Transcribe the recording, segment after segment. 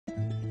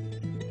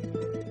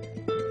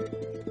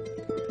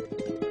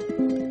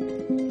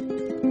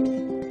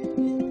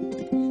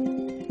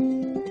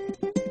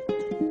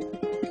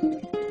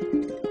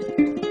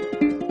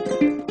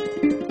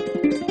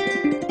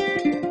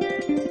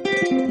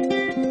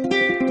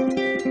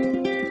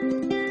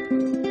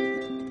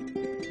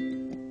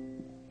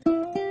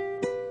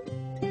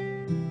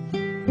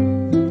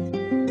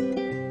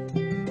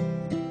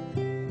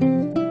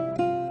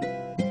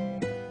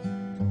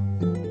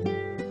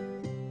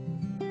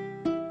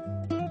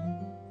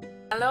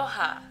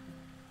Aloha!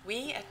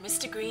 We at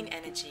Mr. Green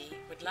Energy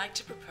would like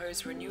to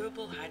propose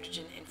renewable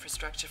hydrogen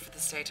infrastructure for the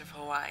state of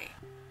Hawaii.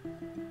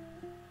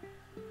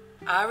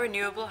 Our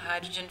renewable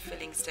hydrogen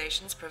filling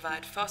stations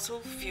provide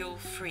fossil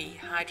fuel-free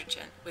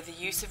hydrogen with the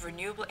use of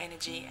renewable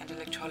energy and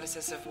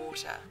electrolysis of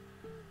water.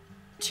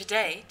 To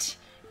date,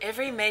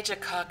 every major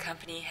car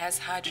company has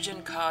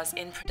hydrogen cars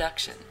in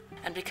production,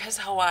 and because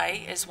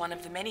Hawaii is one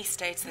of the many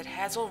states that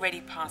has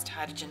already passed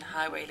hydrogen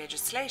highway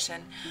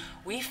legislation,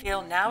 we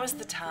feel now is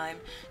the time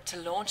to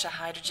launch a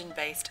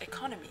hydrogen-based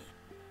economy.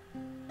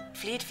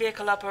 Fleet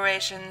vehicle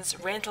operations,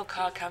 rental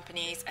car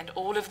companies, and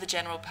all of the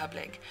general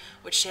public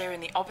would share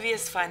in the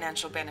obvious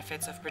financial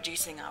benefits of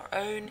producing our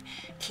own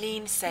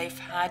clean, safe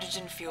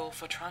hydrogen fuel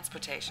for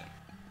transportation.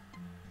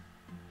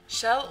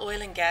 Shell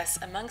Oil and Gas,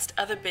 amongst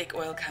other big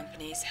oil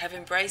companies, have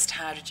embraced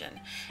hydrogen,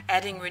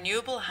 adding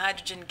renewable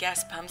hydrogen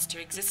gas pumps to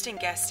existing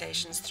gas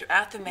stations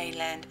throughout the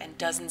mainland and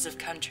dozens of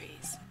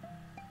countries.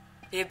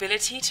 The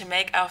ability to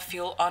make our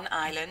fuel on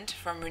island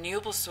from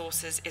renewable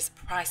sources is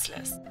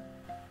priceless.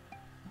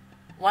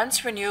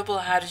 Once renewable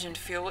hydrogen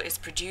fuel is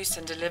produced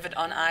and delivered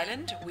on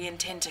island, we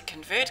intend to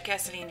convert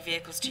gasoline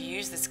vehicles to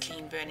use this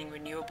clean-burning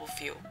renewable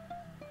fuel.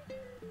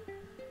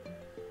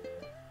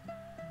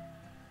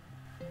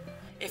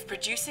 If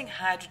producing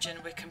hydrogen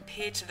were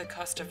compared to the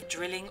cost of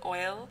drilling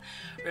oil,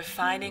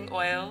 refining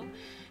oil,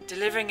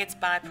 delivering its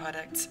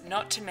byproducts,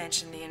 not to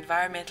mention the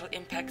environmental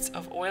impacts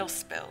of oil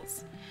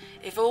spills,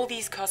 if all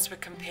these costs were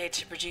compared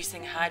to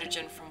producing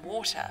hydrogen from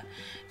water,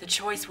 the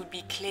choice would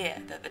be clear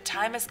that the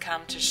time has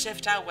come to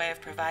shift our way of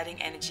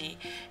providing energy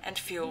and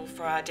fuel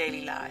for our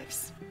daily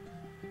lives.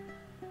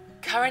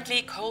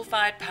 Currently,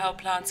 coal-fired power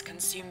plants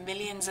consume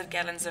millions of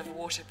gallons of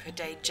water per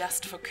day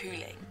just for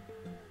cooling.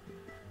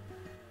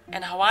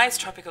 In Hawaii's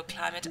tropical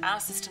climate, our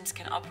systems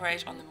can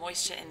operate on the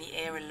moisture in the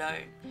air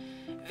alone.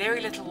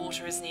 Very little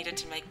water is needed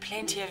to make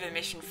plenty of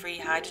emission-free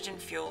hydrogen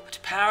fuel to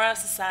power our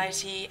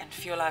society and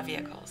fuel our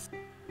vehicles.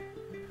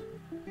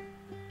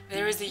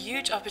 There is a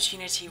huge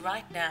opportunity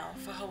right now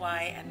for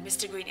Hawaii and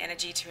Mr. Green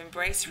Energy to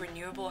embrace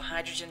renewable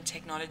hydrogen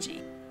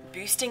technology,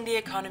 boosting the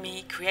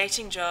economy,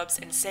 creating jobs,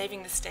 and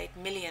saving the state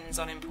millions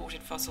on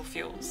imported fossil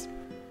fuels.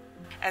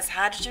 As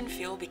hydrogen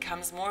fuel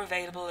becomes more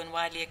available and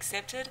widely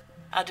accepted,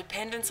 our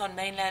dependence on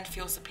mainland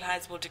fuel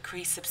supplies will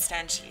decrease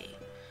substantially.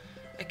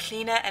 A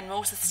cleaner and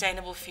more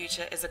sustainable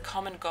future is a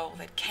common goal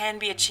that can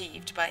be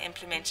achieved by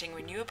implementing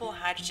renewable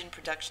hydrogen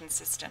production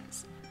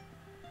systems.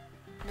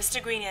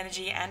 Mr. Green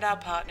Energy and our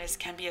partners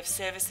can be of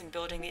service in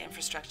building the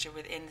infrastructure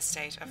within the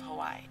state of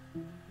Hawaii.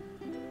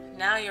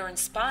 Now you're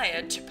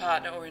inspired to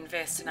partner or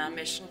invest in our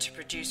mission to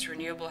produce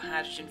renewable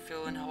hydrogen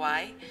fuel in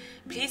Hawaii,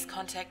 please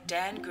contact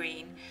Dan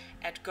Green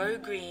at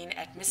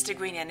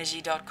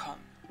gogreen@mrgreenenergy.com.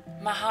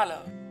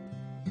 Mahalo!